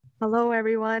Hello,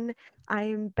 everyone. I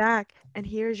am back, and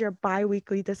here's your bi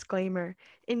weekly disclaimer.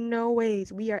 In no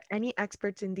ways we are any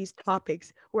experts in these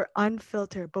topics. We're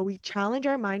unfiltered, but we challenge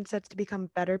our mindsets to become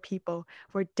better people.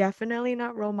 We're definitely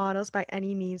not role models by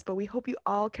any means, but we hope you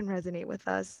all can resonate with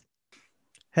us.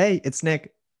 Hey, it's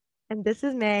Nick. And this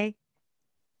is May.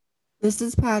 This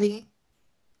is Patty.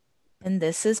 And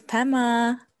this is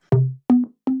Pema.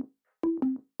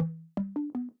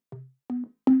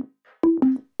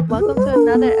 Welcome to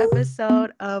another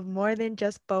episode of More Than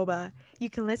Just Boba. You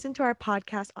can listen to our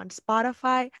podcast on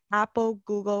Spotify, Apple,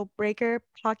 Google, Breaker,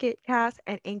 Pocket Cast,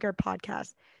 and Anchor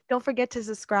Podcast. Don't forget to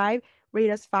subscribe,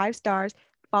 rate us 5 stars,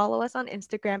 follow us on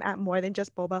Instagram at More Than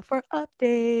Just Boba for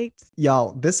updates.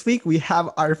 Y'all, this week we have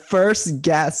our first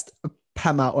guest,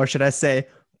 Pema, or should I say,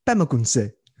 Pema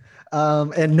Kunse.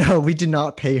 And no, we did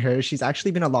not pay her. She's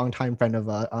actually been a longtime friend of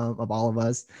all of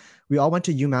us. We all went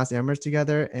to UMass Amherst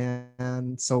together.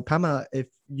 And so, Pema, if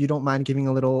you don't mind giving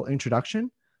a little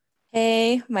introduction.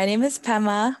 Hey, my name is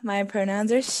Pema. My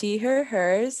pronouns are she, her,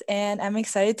 hers, and I'm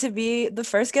excited to be the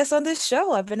first guest on this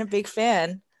show. I've been a big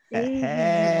fan.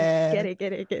 Hey,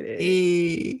 get it.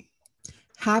 Hey.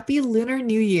 Happy Lunar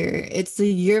New Year. It's the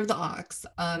year of the ox.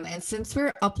 And since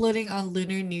we're uploading on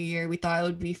Lunar New Year, we thought it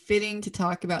would be fitting to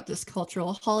talk about this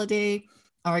cultural holiday,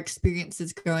 our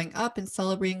experiences growing up and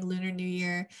celebrating Lunar New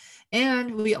Year.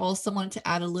 And we also wanted to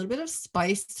add a little bit of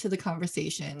spice to the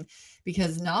conversation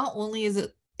because not only is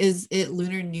it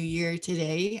Lunar New Year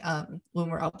today when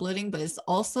we're uploading, but it's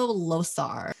also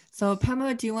Losar. So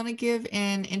Pema, do you want to give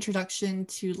an introduction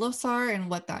to Losar and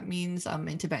what that means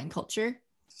in Tibetan culture?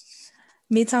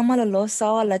 Mitama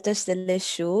Lolosa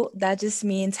Latashdeleshu. That just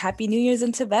means Happy New Year's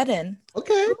in Tibetan.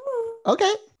 Okay.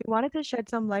 We wanted to shed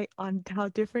some light on how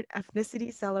different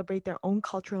ethnicities celebrate their own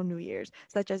cultural New Years,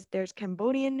 such as there's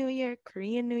Cambodian New Year,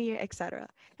 Korean New Year, etc.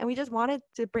 And we just wanted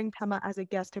to bring Pema as a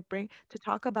guest to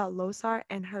talk about Losar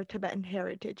and her Tibetan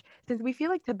heritage, since we feel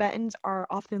like Tibetans are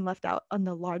often left out on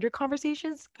the larger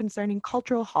conversations concerning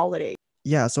cultural holidays.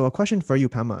 Yeah, so a question for you,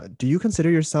 Pema. Do you consider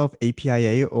yourself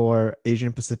APIA or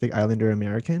Asian Pacific Islander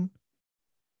American?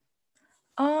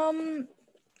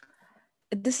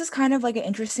 This is kind of like an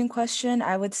interesting question.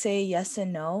 I would say yes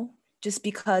and no, just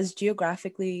because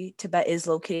geographically Tibet is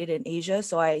located in Asia,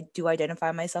 so I do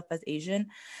identify myself as Asian,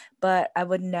 but I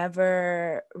would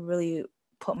never really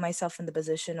put myself in the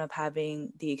position of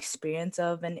having the experience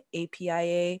of an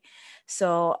APIA.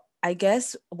 So I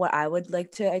guess what I would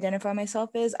like to identify myself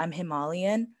is I'm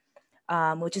Himalayan,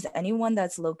 which is anyone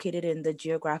that's located in the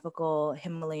geographical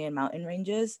Himalayan mountain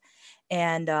ranges.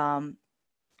 And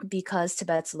because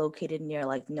Tibet's located near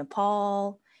like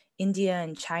Nepal, India,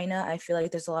 and China, I feel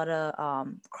like there's a lot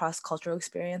of cross-cultural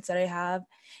experience that I have.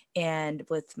 And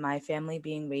with my family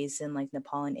being raised in like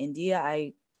Nepal and India,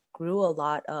 I grew a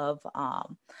lot of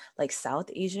like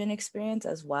South Asian experience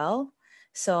as well.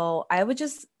 So I would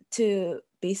just, to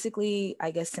basically, I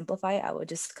guess, simplify it, I would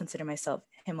just consider myself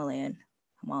Himalayan.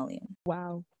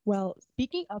 Wow. Well,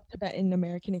 speaking of Tibetan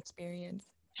American experience,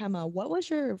 Pema, what was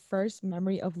your first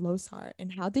memory of Losar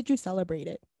and how did you celebrate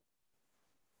it?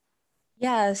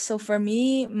 Yeah, so for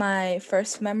me, my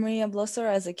first memory of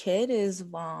Losar as a kid is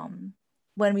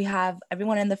when we have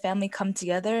everyone in the family come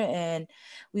together and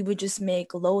we would just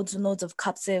make loads and loads of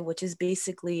kapse, which is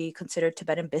basically considered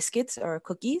Tibetan biscuits or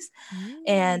cookies.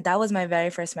 And that was my very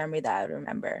first memory that I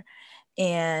remember.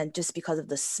 And just because of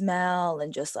the smell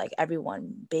and just like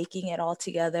everyone baking it all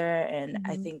together. And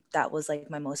I think that was like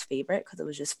my most favorite because it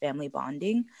was just family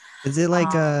bonding. Is it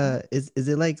like is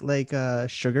it like a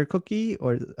sugar cookie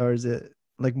or is it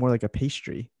like more like a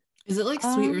pastry? Is it like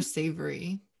sweet or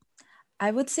savory?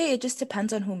 I would say it just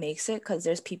depends on who makes it because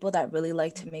there's people that really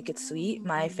like to make it sweet.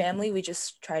 My family, we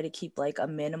just try to keep like a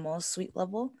minimal sweet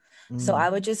level. So I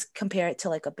would just compare it to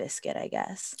like a biscuit, I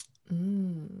guess.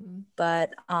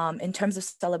 But in terms of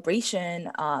celebration,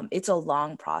 it's a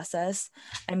long process.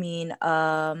 I mean,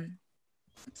 to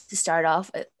start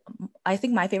off, I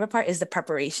think my favorite part is the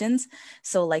preparations.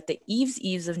 So like the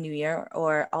eves of New Year,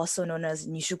 or also known as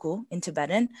Nishuku in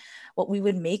Tibetan, what we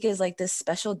would make is like this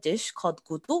special dish called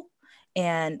gutu,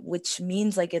 and which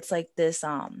means like it's like this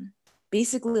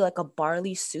basically like a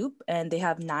barley soup, and they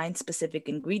have 9 specific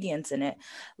ingredients in it,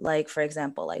 like for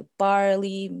example like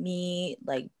barley, meat,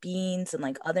 like beans, and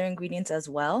like other ingredients as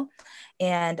well.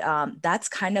 And that's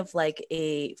kind of like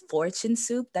a fortune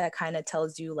soup that kind of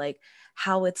tells you like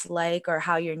how it's like or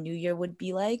how your new year would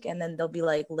be like. And then there'll be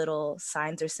like little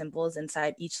signs or symbols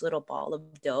inside each little ball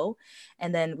of dough,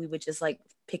 and then we would just like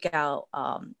pick out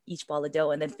each ball of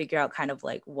dough and then figure out kind of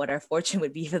like what our fortune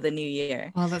would be for the new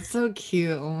year. Oh, that's so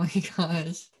cute. Oh my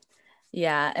gosh.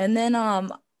 Yeah. And then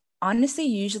honestly,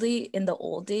 usually in the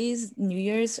old days, New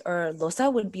Year's or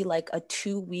Losa would be like a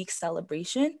 2 week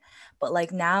celebration. But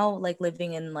like now, like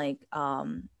living in like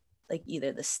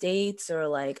either the States or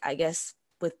like I guess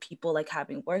with people like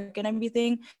having work and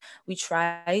everything, we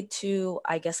try to,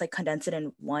 I guess, like condense it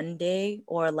in one day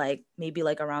or like maybe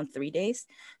like around 3 days.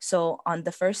 So on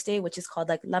the first day, which is called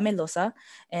like La Melosa,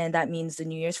 and that means the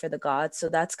New Year's for the gods. So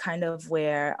that's kind of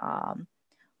where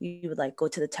we would like go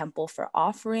to the temple for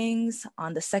offerings.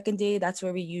 On the second day, that's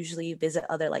where we usually visit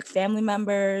other like family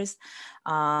members,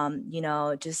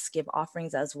 just give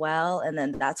offerings as well. And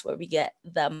then that's where we get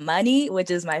the money, which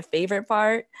is my favorite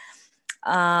part.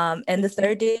 And the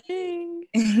third day,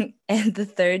 and the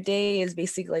third day is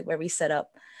basically like where we set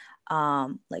up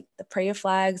like the prayer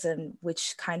flags, and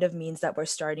which kind of means that we're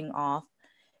starting off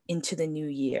into the new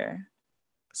year.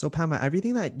 So Pama,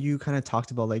 everything that you kind of talked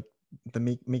about, like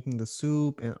making the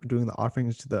soup and doing the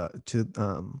offerings to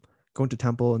going to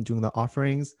temple and doing the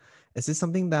offerings, is this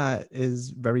something that is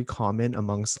very common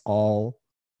amongst all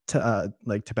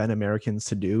like Tibetan Americans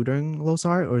to do during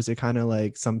Losar, or is it kind of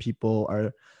like some people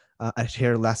are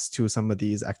adhere less to some of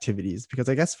these activities? Because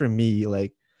I guess for me,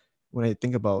 like when I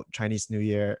think about Chinese New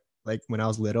Year, like when I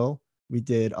was little, we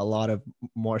did a lot of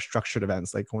more structured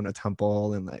events, like going to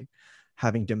temple and like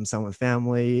having dim sum with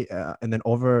family, and then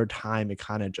over time it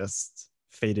kind of just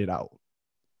faded out.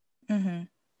 Mm-hmm.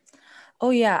 Oh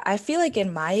yeah, I feel like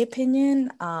in my opinion,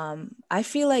 I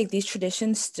feel like these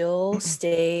traditions still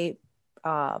stay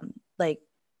like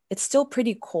it's still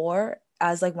pretty core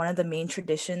as like one of the main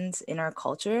traditions in our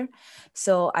culture.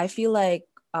 So I feel like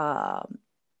prepping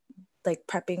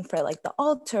for like the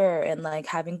altar and like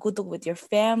having guduk with your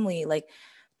family, like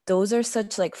those are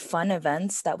such like fun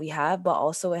events that we have, but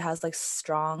also it has like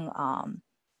strong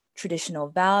traditional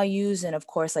values and of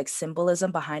course like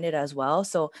symbolism behind it as well.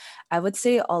 So I would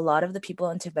say a lot of the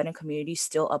people in Tibetan community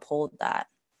still uphold that.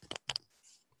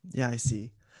 Yeah, I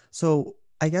see. So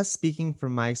I guess speaking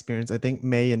from my experience, I think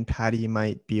May and Patty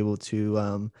might be able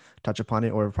to touch upon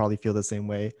it or probably feel the same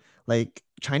way. Like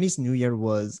Chinese New Year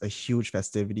was a huge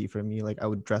festivity for me. Like I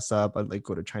would dress up, I'd like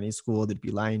go to Chinese school, there'd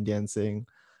be lion dancing.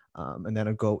 And then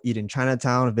I'd go eat in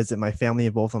Chinatown, visit my family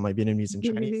both on my Vietnamese and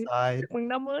Chinese side. Chúc mừng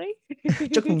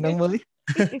năm mới.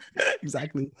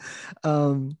 Exactly.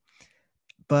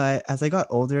 But as I got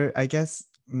older, I guess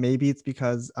maybe it's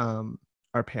because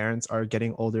our parents are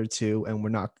getting older too, and we're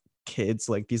not kids.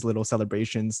 Like these little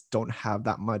celebrations don't have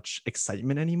that much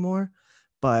excitement anymore.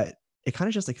 But it kind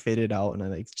of just like faded out,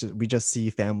 and we just see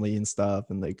family and stuff,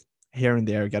 and like here and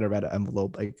there get a red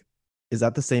envelope. Like, is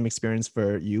that the same experience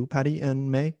for you, Patty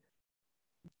and May?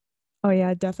 Oh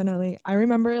yeah, definitely. I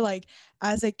remember like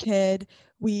as a kid,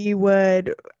 we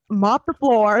would mop the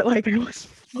floor. Like I was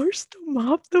forced to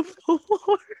mop the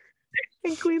floor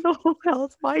and clean the whole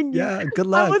house. Mind you, Yeah, good I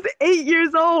luck. was 8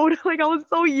 years old. Like I was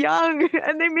so young,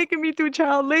 and they making me do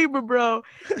child labor, bro.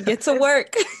 Get to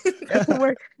work. Get to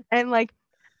work. And like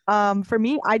for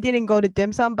me, I didn't go to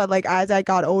dim sum, but like as I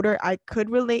got older, I could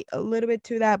relate a little bit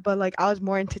to that. But like I was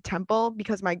more into temple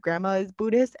because my grandma is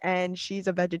Buddhist and she's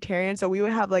a vegetarian. So we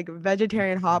would have like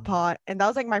vegetarian hot pot. And that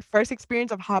was like my first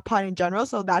experience of hot pot in general.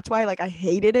 So that's why like I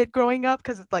hated it growing up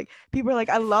because it's like people are like,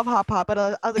 I love hot pot, but I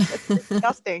was like, it's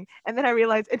disgusting. And then I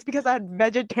realized it's because I had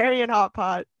vegetarian hot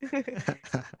pot.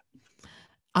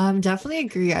 Definitely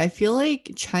agree. I feel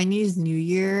like Chinese New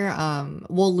Year,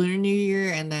 Lunar New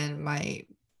Year, and then my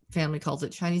family calls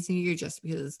it Chinese New Year just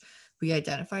because we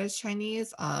identify as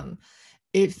Chinese.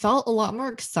 It felt a lot more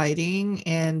exciting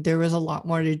and there was a lot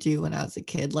more to do when I was a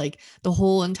kid. Like the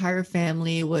whole entire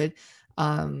family would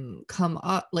come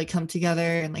together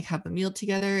and like have a meal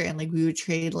together, and like we would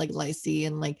trade like lychee,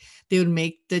 and like they would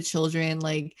make the children,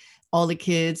 like all the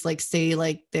kids, like say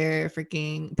like their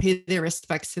freaking pay their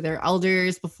respects to their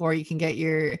elders before you can get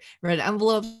your red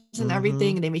envelopes and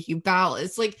everything, and they make you bow.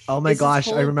 It's like, Oh my it's this gosh,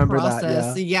 I whole remember that.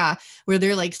 process. Yeah. Where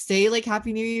they're like, say like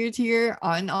Happy New Year to your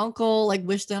aunt and uncle, like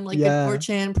wish them like good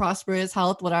fortune, prosperous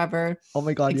health, whatever, Oh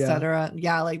my God, etc.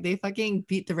 Yeah, like they fucking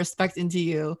beat the respect into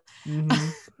you.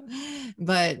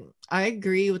 But I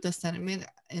agree with the sentiment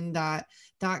in that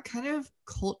kind of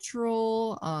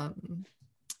cultural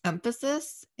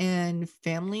emphasis and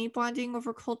family bonding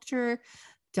over culture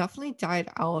definitely died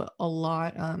out a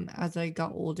lot as I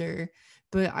got older.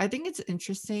 But I think it's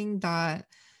interesting that,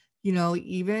 you know,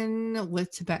 even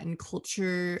with Tibetan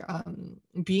culture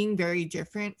being very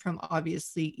different from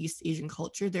obviously East Asian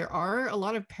culture, there are a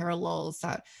lot of parallels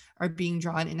that are being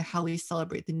drawn in how we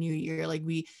celebrate the new year. Like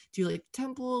we do like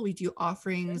temple, we do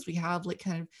offerings, we have like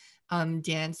kind of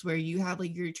dance where you have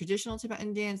like your traditional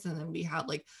Tibetan dance, and then we have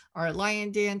like our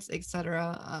lion dance,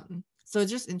 etc. So it's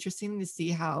just interesting to see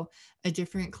how a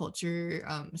different culture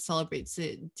celebrates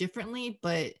it differently,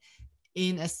 but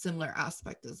in a similar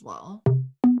aspect as well.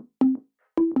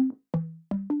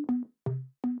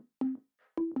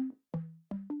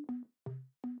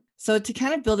 So to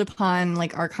kind of build upon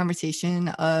like our conversation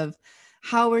of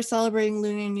how we're celebrating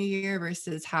Lunar New Year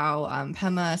versus how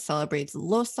Pema celebrates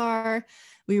Losar,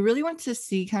 we really want to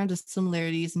see kind of the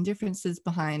similarities and differences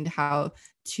behind how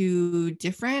two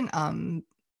different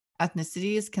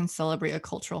ethnicities can celebrate a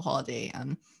cultural holiday.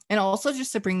 And also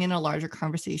just to bring in a larger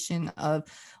conversation of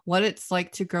what it's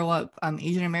like to grow up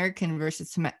Asian American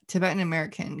versus Tibetan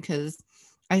American, because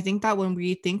I think that when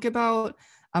we think about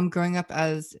growing up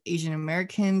as Asian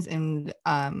Americans and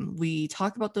we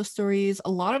talk about those stories,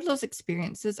 a lot of those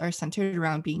experiences are centered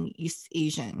around being East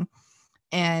Asian.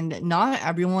 And not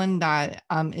everyone that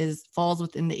falls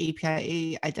within the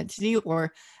APIA identity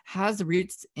or has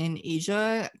roots in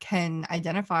Asia can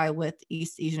identify with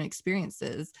East Asian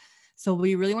experiences. So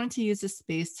we really wanted to use this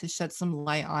space to shed some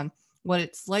light on what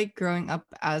it's like growing up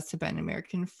as Tibetan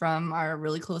American from our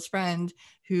really close friend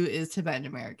who is Tibetan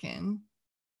American.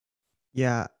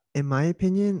 Yeah, in my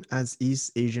opinion, as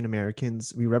East Asian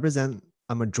Americans, we represent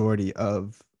a majority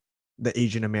of the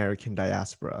Asian American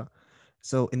diaspora.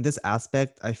 So in this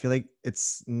aspect, I feel like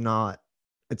it's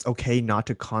okay not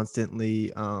to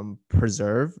constantly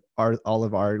preserve all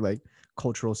of our like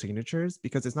cultural signatures,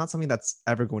 because it's not something that's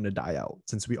ever going to die out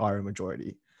since we are a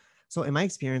majority. So in my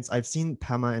experience, I've seen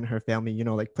Pema and her family,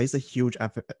 like place a huge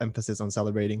emphasis on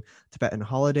celebrating Tibetan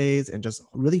holidays and just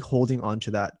really holding on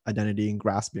to that identity and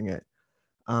grasping it.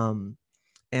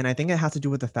 And I think it has to do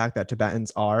with the fact that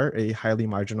Tibetans are a highly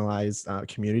marginalized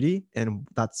community, and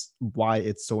that's why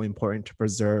it's so important to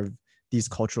preserve these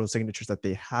cultural signatures that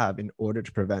they have in order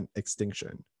to prevent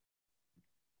extinction.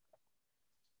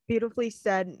 Beautifully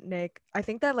said, Nick. I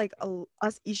think that like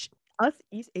us East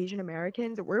Asian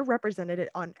Americans, we're represented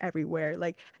on everywhere.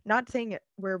 Like, not saying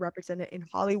we're represented in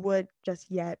Hollywood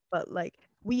just yet, but like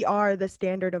we are the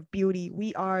standard of beauty.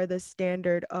 We are the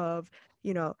standard of,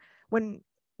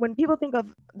 when people think of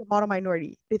the model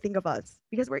minority, they think of us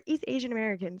because we're East Asian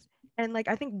Americans. And like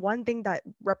I think one thing that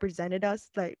represented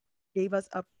us, like gave us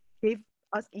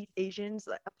East Asians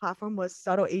like, a platform, was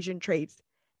subtle Asian traits.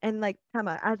 And like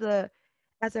Pema,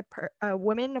 a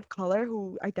woman of color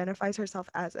who identifies herself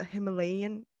as a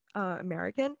Himalayan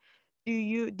American,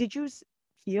 did you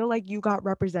feel like you got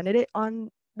represented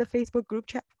on the Facebook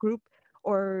group,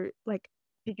 or like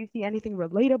did you see anything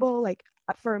relatable? Like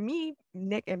for me,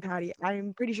 Nick and Patty,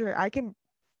 I'm pretty sure I can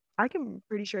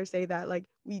pretty sure say that like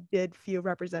we did feel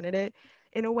represented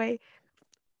in a way.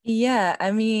 Yeah,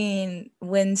 I mean,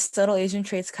 when subtle Asian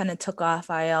traits kind of took off,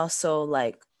 I also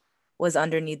like was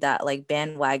underneath that like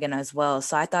bandwagon as well.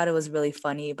 So I thought it was really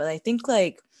funny. But I think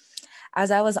like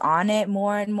as I was on it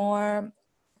more and more,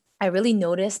 I really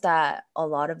noticed that a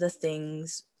lot of the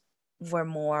things were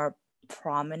more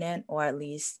prominent, or at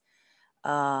least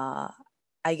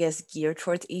I guess geared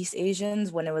towards East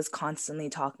Asians, when it was constantly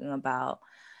talking about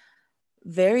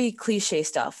very cliche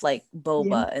stuff like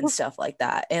boba and stuff like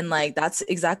that. And like that's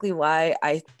exactly why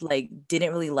I like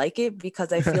didn't really like it,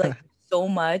 because I feel like so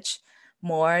much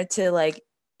more to like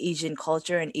Asian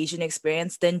culture and Asian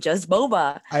experience than just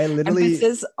boba. I literally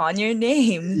emphasis on your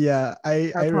name. Yeah,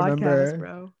 I remember,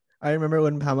 bro. I remember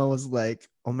when Pema was like,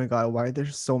 "Oh my god, why are there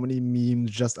so many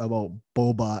memes just about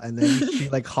boba?" And then she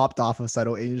like hopped off of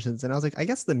Subtle Asians, and I was like, "I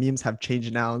guess the memes have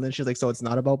changed now." And then she's like, "So it's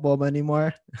not about boba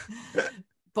anymore."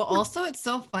 But also it's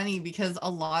so funny because a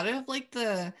lot of like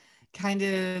the kind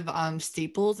of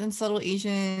staples in subtle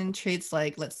Asian traits,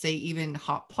 like let's say even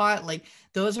hot pot, like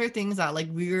those are things that like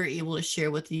we were able to share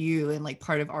with you and like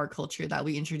part of our culture that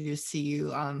we introduced to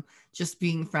you, just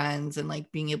being friends and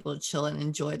like being able to chill and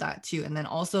enjoy that too. And then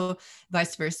also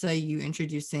vice versa, you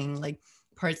introducing like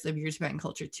parts of your Tibetan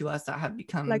culture to us that have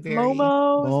become Like very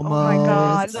momos. Oh my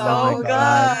god, Momos. so Oh my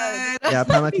God. good. Yeah,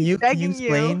 Pema, can you Begging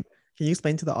explain? Can you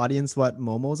explain to the audience what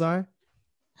momos are?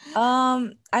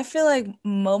 I feel like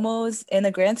momos in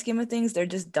the grand scheme of things, they're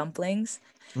just dumplings.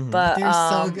 Mhm. But they're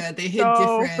so good. They hit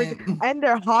So different. and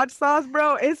their hot sauce,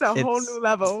 bro, it's a whole It's new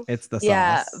level. it's the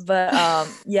yeah, sauce. but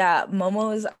yeah,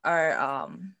 momos are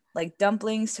like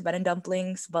dumplings, Tibetan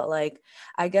dumplings, but like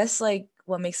I guess like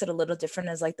what makes it a little different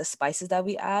is like the spices that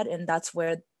we add, and that's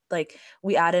where like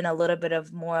we add in a little bit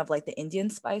of more of like the Indian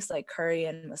spice, like curry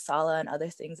and masala and other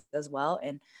things as well.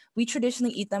 And we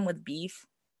traditionally eat them with beef,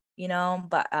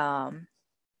 but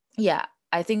yeah,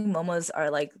 I think momos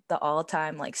are like the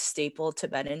all-time like staple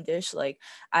Tibetan dish. Like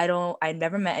I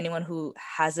never met anyone who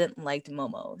hasn't liked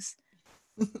momos.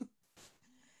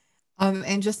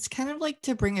 And just kind of like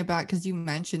to bring it back, because you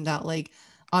mentioned that like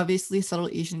obviously subtle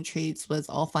Asian traits was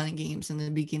all fun and games in the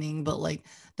beginning, but like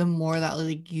the more that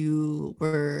like you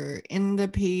were in the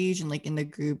page and like in the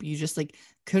group, you just like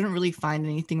couldn't really find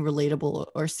anything relatable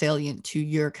or salient to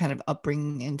your kind of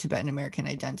upbringing in Tibetan American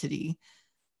identity.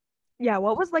 Yeah,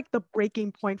 what was like the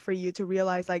breaking point for you to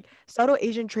realize like subtle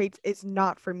Asian traits is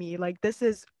not for me? Like this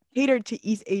is catered to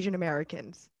East Asian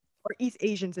Americans or East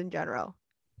Asians in general.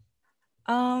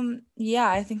 Yeah,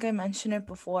 I think I mentioned it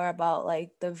before about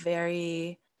like the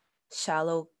very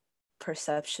shallow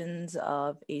perceptions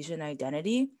of Asian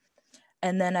identity.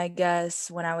 And then I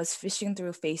guess when I was fishing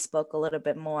through Facebook a little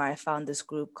bit more, I found this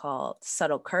group called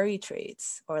Subtle Curry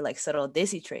Traits, or like Subtle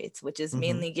Desi Traits, which is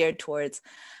mainly geared towards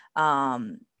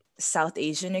South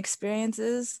Asian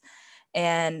experiences.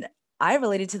 And I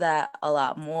related to that a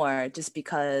lot more just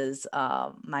because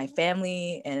my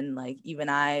family and like even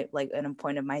I, like at a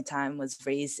point of my time, was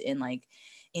raised in like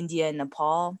India and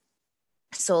Nepal.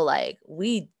 So like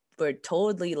we were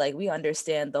totally like, we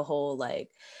understand the whole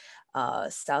like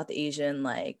South Asian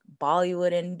like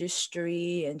Bollywood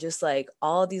industry and just like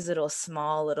all these little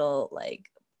small little like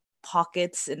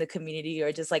pockets in the community,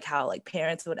 or just like how like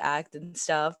parents would act and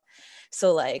stuff.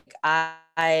 So like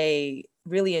I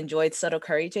really enjoyed Subtle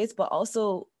Curry Chase, but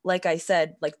also like I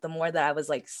said, like the more that I was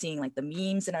like seeing like the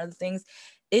memes and other things,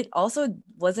 it also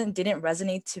didn't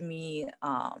resonate to me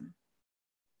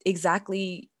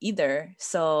exactly either.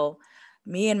 So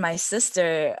me and my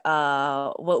sister,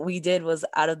 what we did was,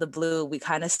 out of the blue, we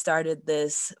kind of started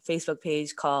this Facebook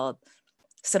page called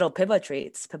Subtle Piba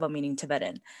Traits, Piba meaning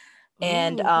Tibetan.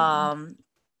 And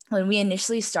when we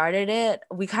initially started it,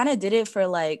 we kind of did it for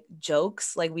like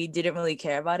jokes. Like we didn't really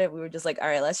care about it. We were just like, all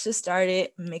right, let's just start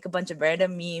it, make a bunch of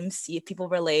random memes, see if people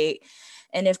relate.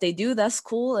 And if they do, that's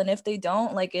cool. And if they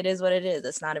don't, like, it is what it is.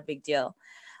 It's not a big deal.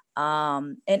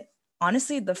 And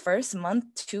honestly, the first month,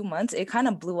 2 months, it kind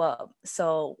of blew up.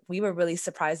 So we were really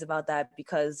surprised about that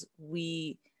because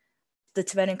the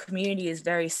Tibetan community is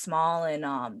very small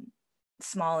and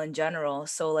small in general.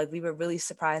 So like we were really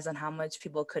surprised on how much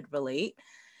people could relate.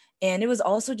 And it was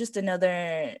also just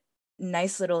another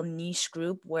nice little niche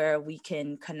group where we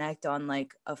can connect on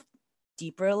like a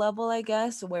deeper level, I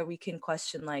guess, where we can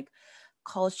question like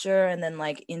culture and then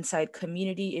like inside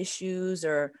community issues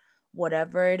or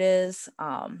whatever it is.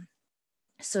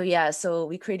 So yeah, so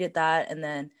we created that, and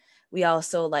then we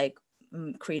also like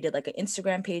created like an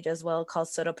Instagram page as well called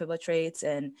Subtle Piba Traits,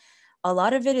 and a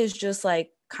lot of it is just like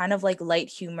kind of like light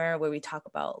humor where we talk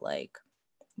about like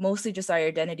mostly just our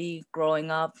identity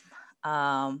growing up.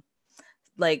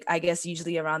 Like I guess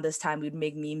usually around this time we'd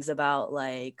make memes about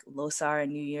like Losar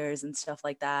and New Year's and stuff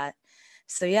like that.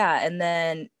 So yeah, and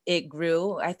then it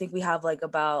grew. I think we have like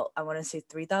about, I want to say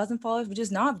 3,000 followers, which is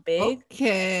not big.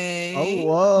 Okay. Oh,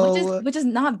 whoa. Which is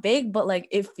not big, but like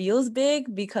it feels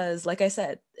big because like I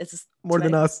said, it's More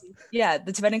than Tibetan, us. yeah,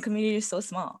 the Tibetan community is so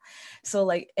small. So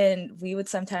like, and we would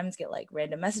sometimes get like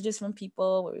random messages from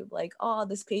people where we'd be like, oh,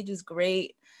 this page is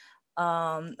great.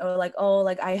 Or like, oh,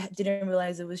 like I didn't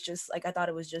realize it was just like, I thought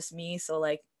it was just me. So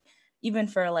like, even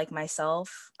for like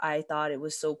myself, I thought it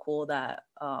was so cool that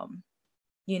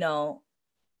you know,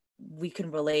 we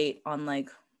can relate on like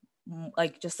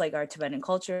just like our Tibetan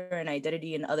culture and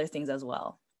identity and other things as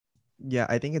well. Yeah,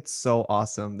 I think it's so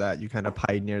awesome that you kind of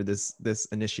pioneer this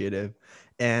initiative,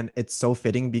 and it's so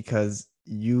fitting because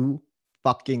you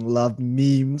fucking love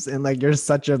memes and like you're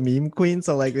such a meme queen,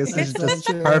 so like this is just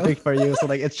perfect for you. So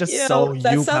like it's just so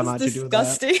you come out to do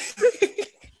that.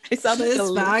 It sounds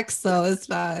it's facts though. It's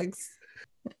facts.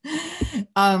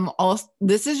 Also,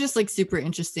 this is just like super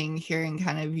interesting hearing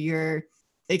kind of your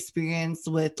experience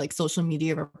with like social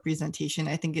media representation.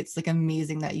 I think it's like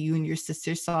amazing that you and your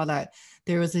sister saw that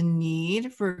there was a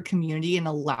need for community and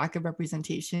a lack of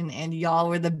representation, and y'all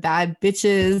were the bad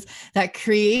bitches that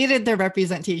created the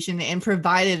representation and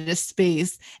provided a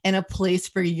space and a place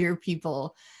for your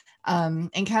people.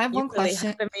 And kind of one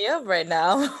question me up right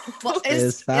now. Well,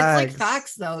 it's like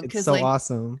facts though, because so like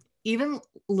awesome. Even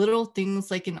little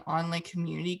things like an online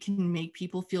community can make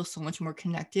people feel so much more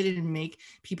connected and make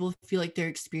people feel like their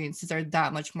experiences are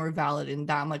that much more valid and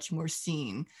that much more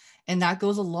seen. And that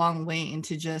goes a long way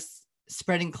into just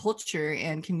spreading culture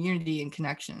and community and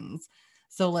connections.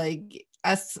 So like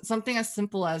as something as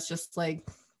simple as just like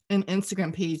an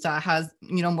Instagram page that has,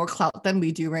 you know, more clout than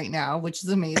we do right now, which is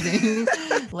amazing.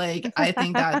 Like, I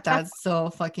think that that's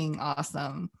so fucking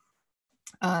awesome.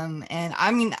 And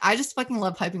I mean, I just fucking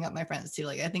love hyping up my friends too.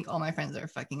 Like, I think all my friends are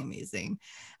fucking amazing.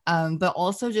 But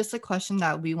also just a question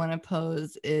that we want to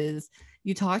pose is,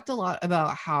 you talked a lot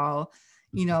about how,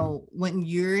 you know, when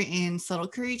you're in subtle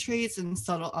curry traits and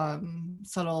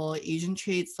subtle Asian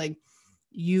traits, like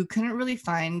you couldn't really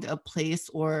find a place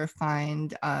or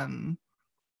find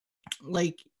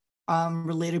like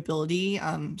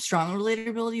relatability, strong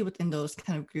relatability within those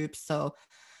kind of groups. So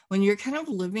when you're kind of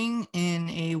living in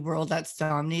a world that's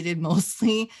dominated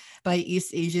mostly by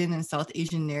East Asian and South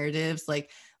Asian narratives, like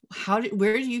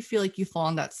where do you feel like you fall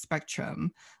on that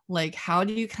spectrum? Like how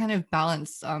do you kind of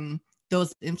balance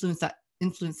those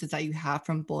influences that you have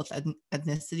from both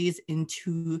ethnicities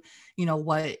into, you know,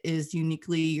 what is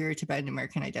uniquely your Tibetan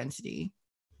American identity?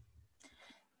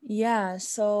 Yeah,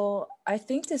 so I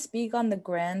think to speak on the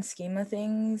grand scheme of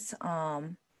things, I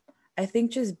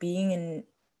think just being an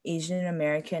Asian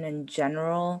American in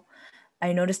general,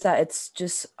 I noticed that it's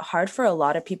just hard for a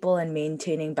lot of people in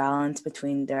maintaining balance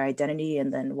between their identity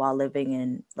and then while living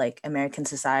in like American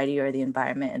society or the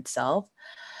environment itself.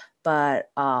 But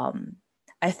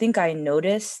I think I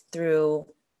noticed through,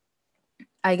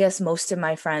 I guess, most of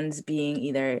my friends being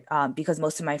either because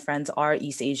most of my friends are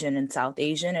East Asian and South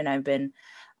Asian, and I've been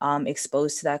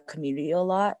exposed to that community a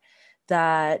lot,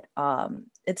 that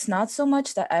it's not so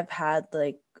much that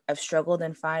I've struggled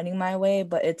in finding my way,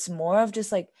 but it's more of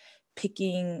just like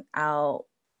picking out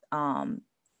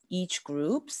each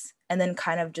groups and then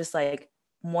kind of just like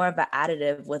more of an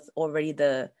additive with already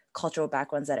the cultural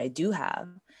backgrounds that I do have.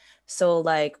 So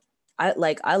I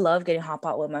love getting hot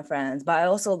pot with my friends, but I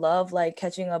also love like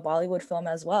catching a Bollywood film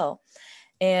as well.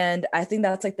 And I think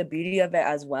that's like the beauty of it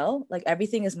as well. Like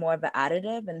everything is more of an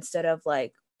additive instead of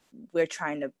like we're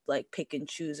trying to like pick and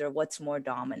choose or what's more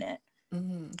dominant.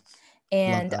 Mm-hmm.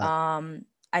 And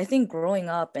I think growing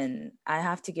up, and I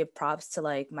have to give props to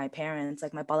like my parents,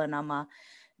 like my balanama,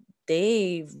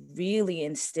 they really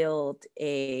instilled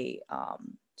a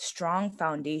strong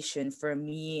foundation for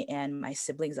me and my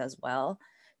siblings as well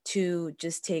to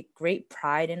just take great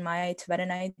pride in my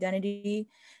Tibetan identity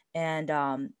and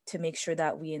to make sure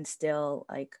that we instill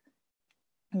like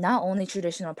not only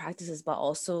traditional practices but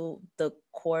also the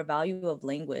core value of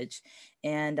language.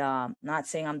 And not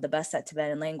saying I'm the best at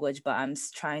Tibetan language, but I'm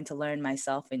trying to learn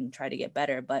myself and try to get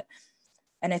better.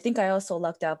 And I think I also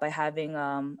lucked out by having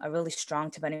a really strong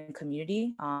Tibetan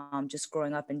community, just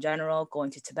growing up in general,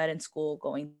 going to Tibetan school,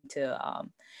 going to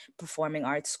performing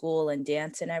arts school and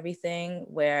dance and everything,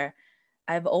 where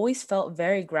I've always felt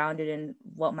very grounded in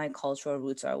what my cultural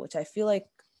roots are, which I feel like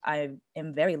I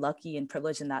am very lucky and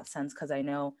privileged in that sense, because I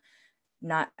know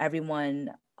not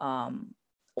everyone,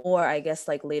 or I guess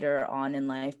like later on in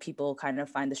life, people kind of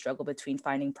find the struggle between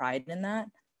finding pride in that.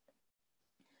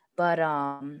 But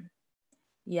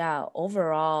yeah,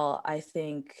 overall, I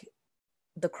think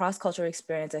the cross-cultural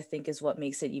experience, I think, is what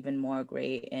makes it even more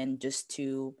great. And just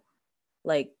to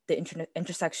like the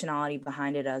intersectionality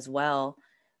behind it as well,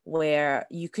 where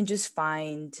you can just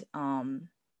find,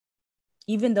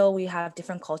 even though we have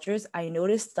different cultures, I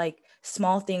noticed like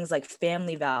small things like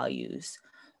family values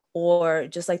or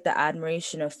just like the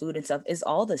admiration of food and stuff is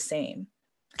all the same.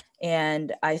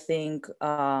 And I think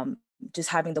just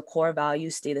having the core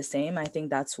values stay the same, I think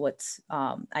that's what's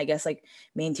I guess like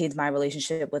maintains my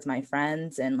relationship with my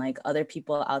friends and like other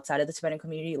people outside of the Tibetan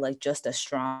community like just as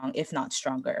strong, if not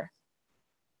stronger.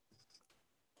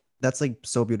 That's like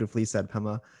so beautifully said,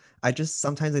 Pema. I just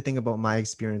sometimes I think about my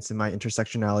experience and my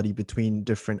intersectionality between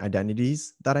different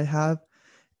identities that I have,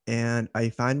 and I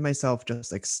find myself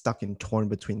just like stuck and torn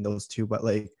between those two. But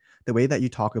like the way that you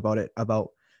talk about it,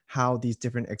 about how these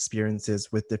different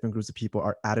experiences with different groups of people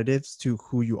are additives to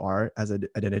who you are as an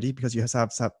identity, because you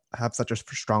have such a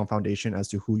strong foundation as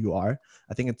to who you are.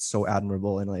 I think it's so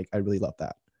admirable, and like I really love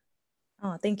that.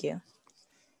 Oh, thank you.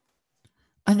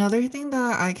 Another thing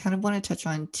that I kind of want to touch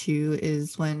on too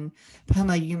is when,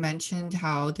 Pema, you mentioned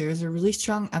how there's a really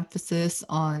strong emphasis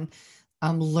on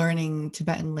learning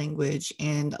Tibetan language.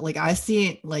 And like I see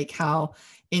it like how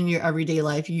in your everyday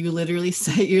life, you literally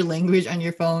set your language on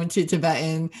your phone to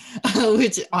Tibetan,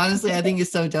 which honestly I think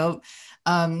is so dope.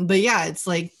 But yeah, it's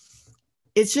like,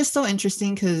 it's just so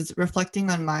interesting because reflecting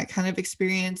on my kind of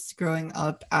experience growing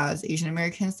up as Asian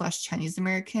American / Chinese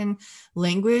American,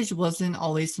 language wasn't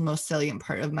always the most salient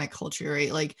part of my culture,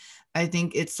 right? Like, I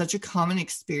think it's such a common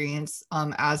experience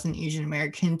as an Asian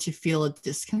American to feel a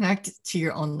disconnect to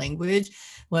your own language,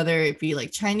 whether it be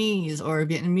like Chinese or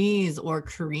Vietnamese or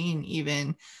Korean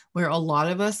even, where a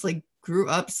lot of us like grew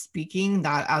up speaking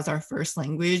that as our first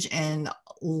language and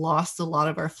lost a lot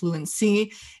of our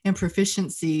fluency and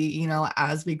proficiency, you know,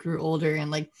 as we grew older. And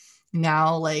like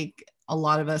now, like a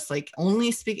lot of us like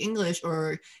only speak English,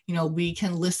 or, you know, we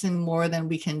can listen more than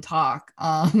we can talk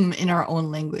in our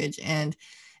own language. And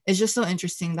it's just so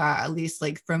interesting that at least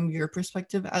like from your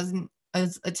perspective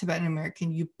as a Tibetan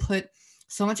American, you put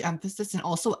so much emphasis and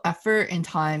also effort and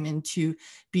time into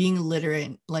being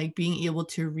literate, like being able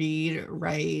to read,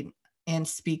 write, and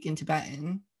speak in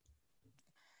Tibetan.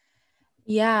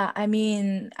 Yeah, I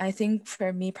mean, I think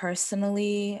for me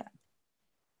personally,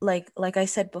 like I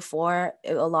said before,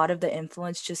 a lot of the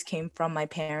influence just came from my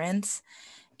parents.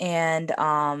 And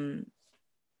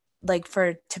like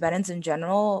for Tibetans in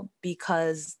general,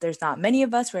 because there's not many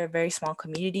of us, we're a very small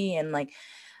community, and like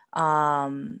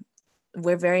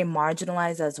we're very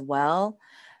marginalized as well.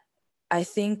 I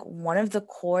think one of the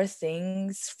core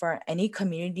things for any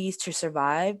communities to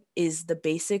survive is the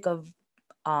basic of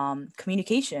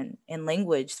communication and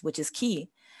language, which is key.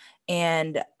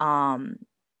 And I'm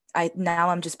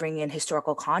just bringing in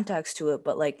historical context to it,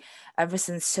 but like ever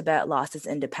since Tibet lost its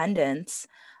independence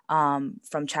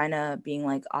from China being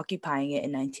like occupying it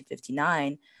in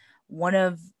 1959,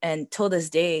 and till this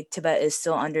day, Tibet is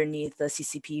still underneath the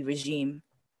CCP regime.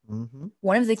 Mm-hmm.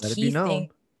 One of the Let it be key known.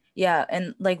 things, yeah,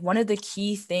 and like one of the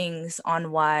key things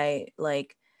on why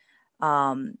like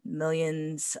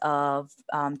millions of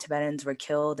Tibetans were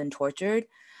killed and tortured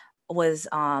was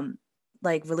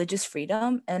like religious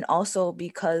freedom, and also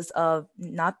because of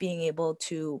not being able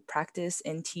to practice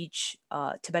and teach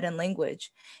Tibetan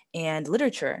language and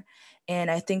literature.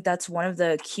 And I think that's one of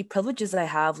the key privileges I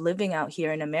have living out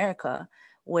here in America,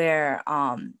 where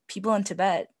people in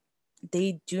Tibet,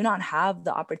 they do not have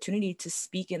the opportunity to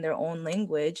speak in their own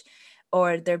language,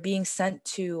 or they're being sent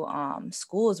to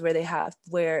schools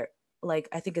where like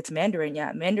I think it's Mandarin.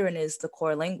 Yeah, Mandarin is the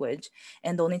core language,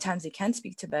 and the only times they can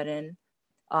speak Tibetan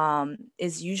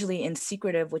is usually in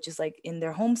secretive, which is like in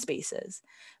their home spaces.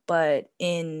 But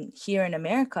in here in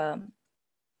America,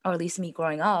 or at least me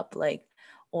growing up, like,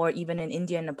 or even in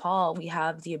India and Nepal, we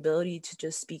have the ability to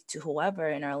just speak to whoever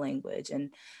in our language.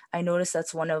 And I noticed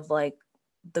that's one of like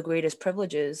the greatest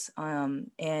privileges,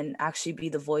 and actually be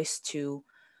the voice to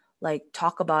like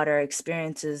talk about our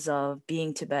experiences of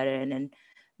being Tibetan, and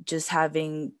just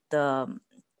having the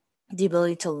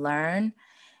ability to learn.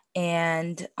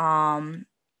 And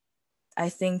I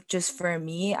think just for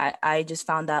me, I just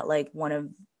found that like one of,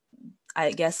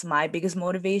 I guess, my biggest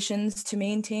motivations to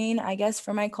maintain, I guess,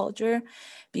 for my culture.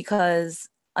 Because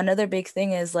another big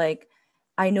thing is like,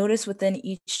 I notice within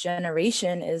each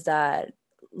generation is that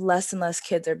less and less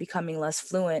kids are becoming less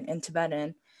fluent in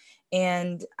Tibetan.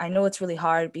 And I know it's really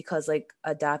hard because like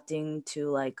adapting to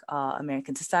like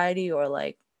American society, or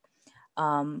like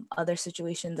other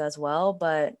situations as well.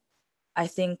 But I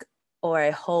think, or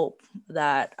I hope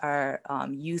that our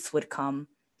youth would come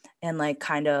and like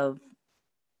kind of,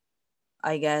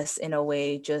 I guess, in a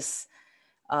way, just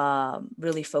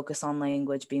really focus on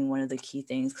language being one of the key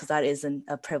things, because that isn't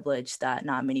a privilege that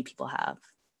not many people have.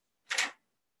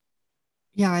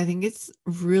 Yeah, I think it's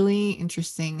really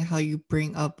interesting how you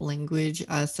bring up language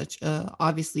as such a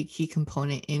obviously key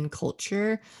component in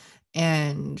culture.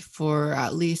 And for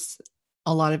at least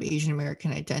a lot of Asian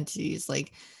American identities,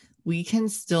 like we can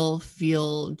still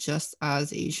feel just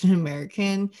as Asian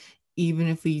American even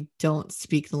if we don't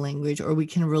speak the language, or we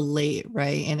can relate,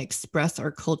 right, and express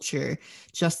our culture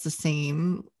just the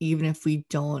same even if we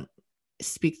don't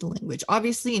speak the language.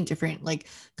 Obviously in different like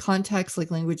contexts,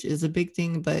 like language is a big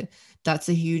thing, but that's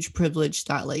a huge privilege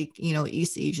that, like, you know,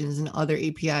 East Asians and other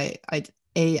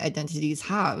A identities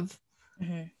have.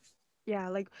 Mm-hmm. Yeah,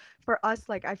 like for us,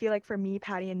 like I feel like for me,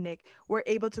 Patty and Nick, we're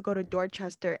able to go to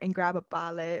Dorchester and grab a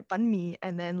bale, banh mi,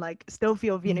 and then like still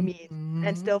feel Vietnamese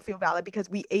and Mhm. still feel valid because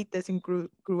we ate this and grew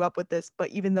up with this. But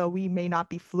even though we may not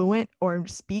be fluent or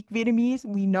speak Vietnamese,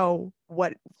 we know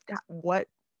what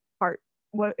part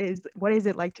what is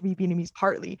it like to be Vietnamese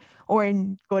partly. Or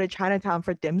in go to Chinatown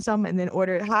for dim sum and then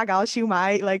order ha gao siu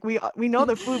mai. Like we know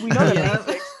the food, we know the Yeah.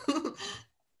 basics,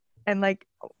 and like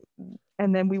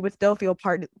and then we would still feel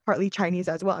partly Chinese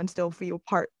as well and still feel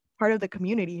part of the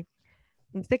community.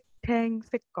 Sick tang,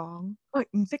 sick gong,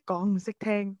 sick gong, sick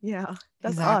tang. Yeah,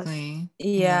 that's us. Exactly.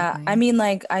 Yeah, I Exactly. mean,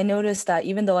 like, I noticed that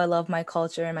even though I love my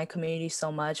culture and my community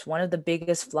so much, one of the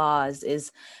biggest flaws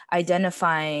is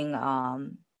identifying,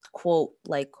 quote,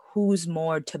 like, who's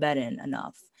more Tibetan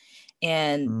enough.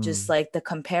 And just Mm. like the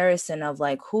comparison of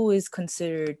like who is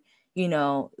considered, you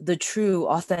know, the true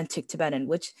authentic Tibetan,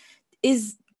 which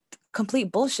is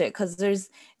complete bullshit, because there's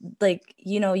like,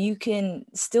 you know, you can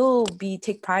still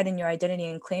take pride in your identity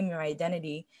and claim your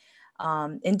identity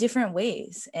in different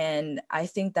ways. And I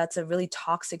think that's a really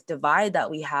toxic divide that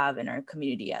we have in our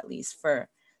community, at least for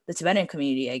the Tibetan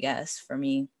community, I guess, for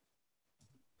me.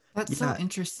 That's so Yeah.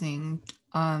 interesting.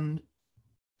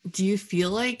 Do you feel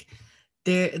like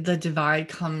the divide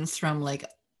comes from like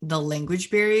the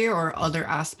language barrier or other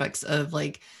aspects of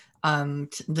like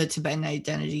the Tibetan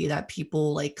identity that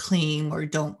people like claim or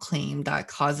don't claim, that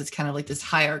causes kind of like this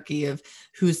hierarchy of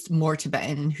who's more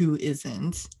Tibetan and who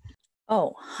isn't?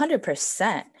 Oh,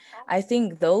 100%. I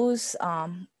think those,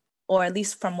 or at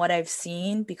least from what I've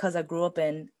seen, because I grew up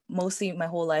in, mostly my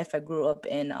whole life, I grew up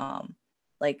in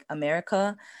like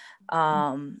America.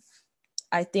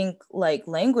 I think like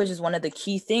language is one of the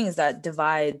key things that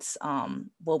divides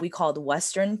what we call the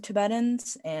Western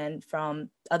Tibetans and from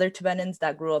other Tibetans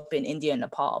that grew up in India and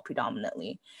Nepal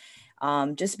predominantly.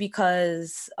 Just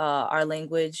because our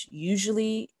language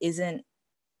usually isn't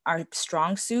our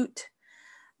strong suit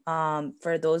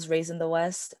for those raised in the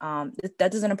West.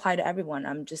 That doesn't apply to everyone.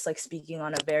 I'm just like speaking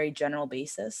on a very general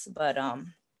basis. But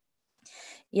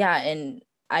yeah, and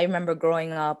I remember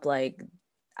growing up, like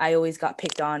I always got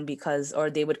picked on because, or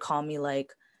they would call me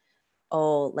like,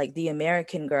 oh, like the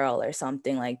American girl or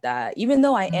something like that, even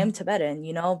though I am Tibetan,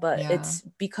 you know, but it's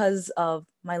because of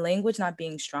my language not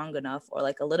being strong enough, or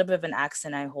like a little bit of an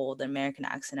accent I hold, an American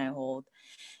accent I hold.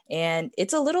 And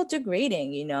it's a little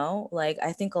degrading, you know, like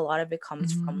I think a lot of it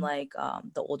comes from like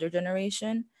the older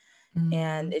generation,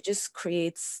 and it just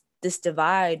creates this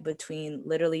divide between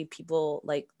literally people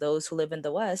like those who live in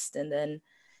the West and then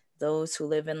those who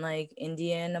live in like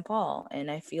India and Nepal. And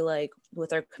I feel like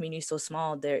with our community so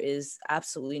small, there is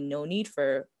absolutely no need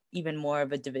for even more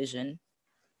of a division.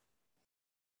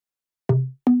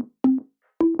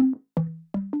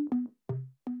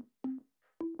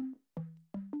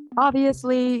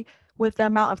 Obviously, with the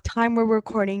amount of time we're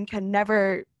recording, can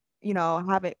never,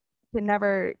 can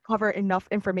never cover enough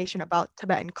information about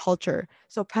Tibetan culture.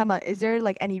 So Pema, is there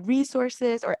like any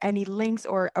resources or any links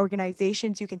or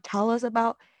organizations you can tell us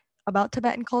about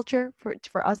Tibetan culture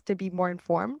for us to be more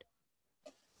informed?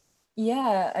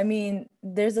 Yeah, I mean,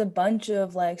 there's a bunch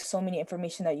of like so many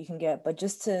information that you can get, but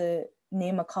just to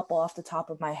name a couple off the top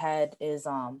of my head is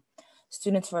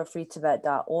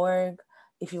studentsforafreetibet.org.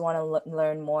 If you want to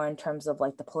learn more in terms of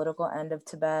like the political end of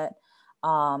Tibet,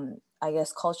 I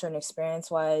guess culture and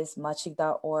experience wise,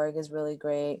 machik.org is really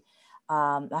great.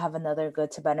 I have another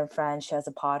good Tibetan friend. She has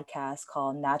a podcast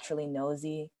called Naturally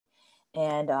Nosy.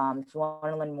 And if you want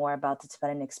to learn more about the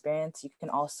Tibetan experience, you can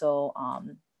also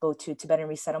go to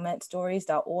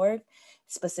TibetanResettlementStories.org,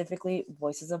 specifically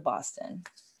Voices of Boston.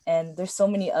 And there's so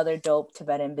many other dope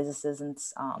Tibetan businesses and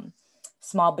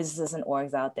small businesses and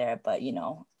orgs out there, but you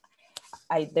know,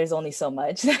 there's only so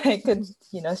much that I could,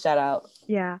 shout out.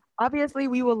 Yeah, obviously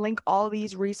we will link all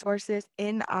these resources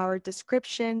in our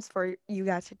descriptions for you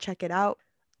guys to check it out.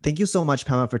 Thank you so much,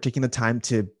 Pema, for taking the time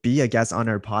to be a guest on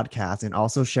our podcast and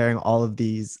also sharing all of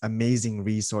these amazing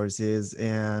resources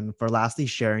and for lastly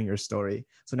sharing your story.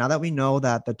 So now that we know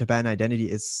that the Tibetan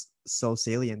identity is so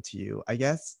salient to you, I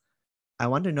guess I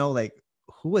want to know, like,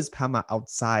 who is Pema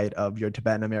outside of your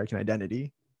Tibetan American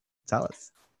identity? Tell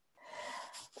us.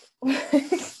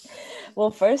 Well,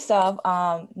 first off,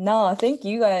 no, thank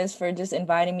you guys for just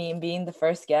inviting me and being the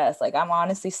first guest. Like, I'm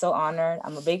honestly so honored.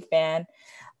 I'm a big fan.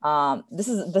 This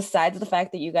is besides the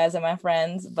fact that you guys are my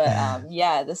friends, but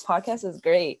yeah, this podcast is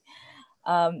great.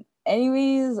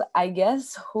 Anyways, I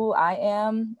guess who I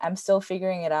am, I'm still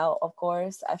figuring it out, of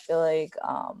course. I feel like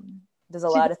there's a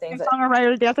lot of things.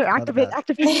 Songwriter, dancer, activist.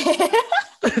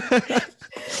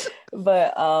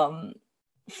 But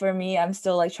for me, I'm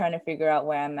still like trying to figure out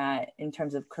where I'm at in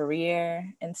terms of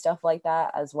career and stuff like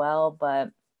that as well.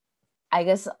 But I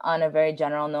guess on a very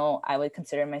general note, I would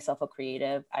consider myself a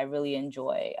creative. I really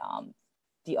enjoy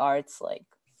the arts, like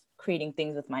creating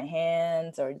things with my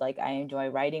hands, or like I enjoy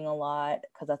writing a lot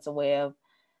because that's a way of,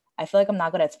 I feel like I'm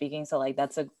not good at speaking. So like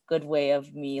that's a good way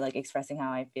of me like expressing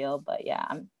how I feel. But yeah,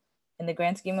 I'm in the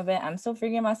grand scheme of it, I'm still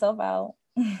figuring myself out.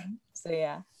 So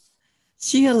yeah.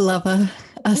 She a lover,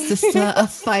 a sister, a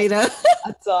fighter.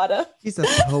 A daughter. She's a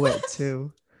poet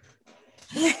too.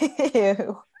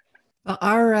 Ew.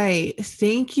 All right.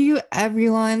 Thank you,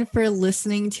 everyone, for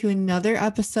listening to another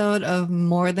episode of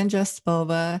More Than Just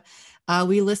Boba.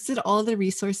 We listed all the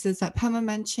resources that Pema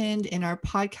mentioned in our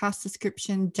podcast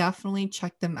description. Definitely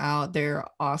check them out. They're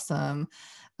awesome.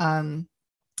 And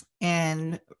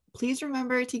please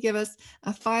remember to give us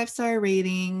a 5-star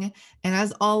rating. And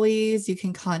as always, you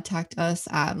can contact us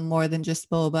at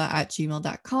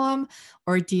morethanjustboba@gmail.com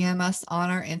or DM us on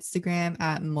our Instagram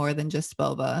at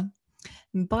morethanjustboba.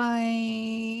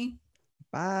 Bye.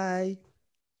 Bye.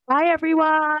 Bye,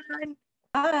 everyone.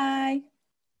 Bye.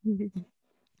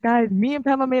 Guys, me and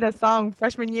Pema made a song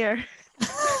freshman year.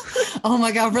 Oh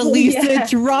my god, release Yeah. it.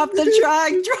 Drop the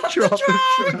track. Drop the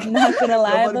track. Not gonna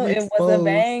lie Don't wanna though, be it was a exposed.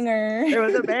 banger. It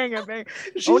was a banger, bang.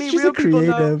 She's a real people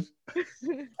know. creative.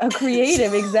 A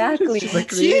creative, exactly. She's a She an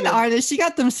creative. artist. She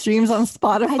got them streams on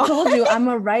Spotify. I told you I'm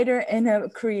a writer and a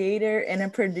creator and a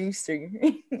producer.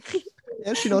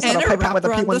 Yeah, she knows how And to a play Pam with a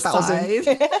rapper on the P1000.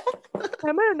 side.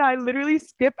 Emma and I literally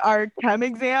skipped our chem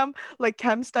exam, like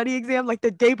chem study exam, like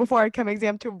the day before our chem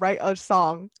exam to write a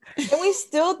song. And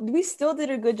we still did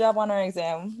a good job on our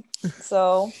exam.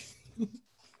 So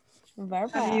very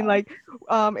I mean, proud. like,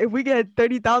 if we get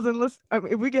 30,000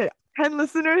 if we get 10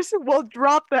 listeners, we'll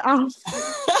drop the album.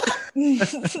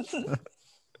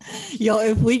 Yo,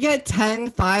 if we get 10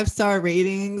 5-star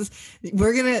ratings,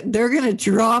 they're gonna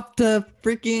drop the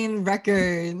freaking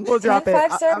record. We'll drop it.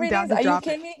 5-star I'm down ratings? to Are you drop it.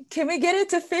 kidding me? Can we get it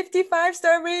to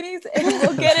 55-star ratings and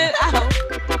we'll get it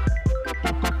out?